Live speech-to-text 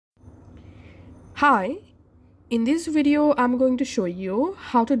Hi, in this video I'm going to show you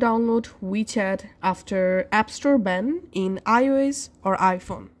how to download WeChat after App Store ban in iOS or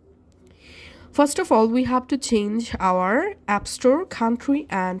iPhone. First of all, we have to change our App Store country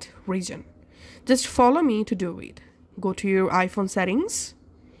and region. Just follow me to do it. Go to your iPhone settings,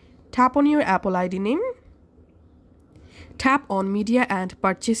 tap on your Apple ID name, tap on Media and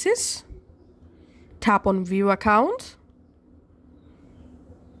Purchases, tap on View Account,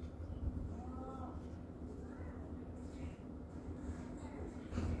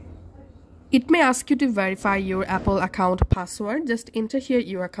 it may ask you to verify your Apple account password. Just enter here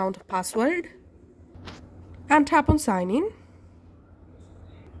your account password and tap on Sign In.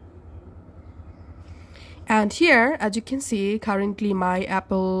 And here, as you can see, currently my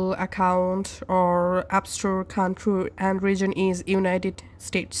Apple account or App Store country and region is United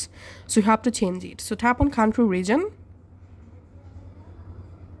States. So you have to change it. So tap on Country Region.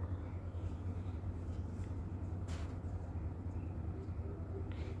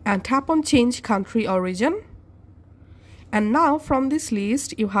 And tap on Change Country or Region. And now from this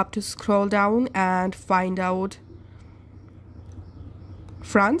list, you have to scroll down and find out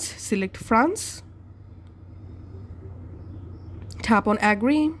France. Select France. Tap on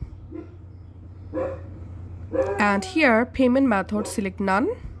Agree. And here, payment method, select None.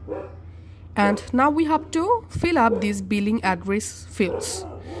 And now we have to fill up these billing address fields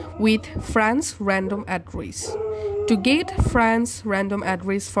with France random address. To get France random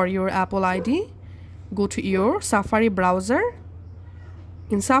address for your Apple ID, go to your Safari browser.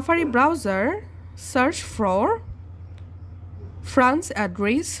 In Safari browser, search for France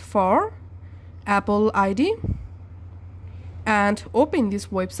address for Apple ID and open this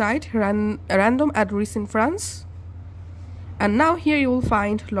website, random address in France. And now here you will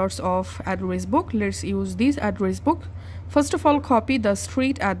find lots of address book. Let's use this address book. First of all, copy the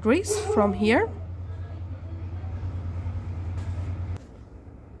street address from here.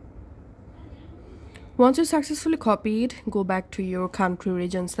 Once you successfully copy it, go back to your country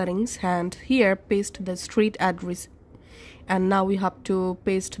region settings and here paste the street address. And now we have to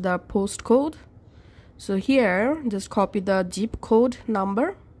paste the postcode. So here just copy the zip code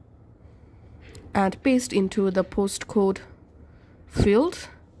number and paste into the postcode field.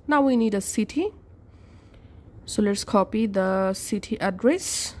 Now we need a city. So let's copy the city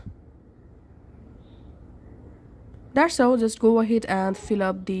address. That's all. Just go ahead and fill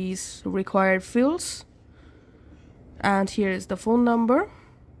up these required fields. And here is the phone number.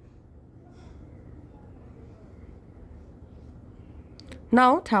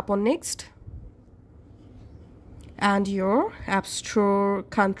 Now tap on Next. And your App Store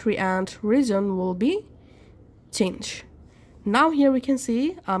country and region will be changed. Now here we can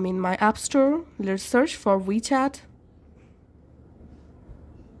see I'm in my App Store. Let's search for WeChat.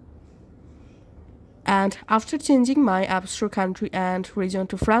 And after changing my App Store country and region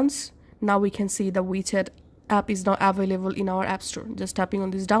to France, now we can see the WeChat app is now available in our App Store. Just tapping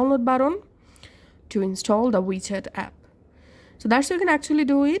on this download button to install the WeChat app. So that's how you can actually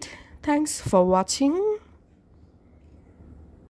do it. Thanks for watching.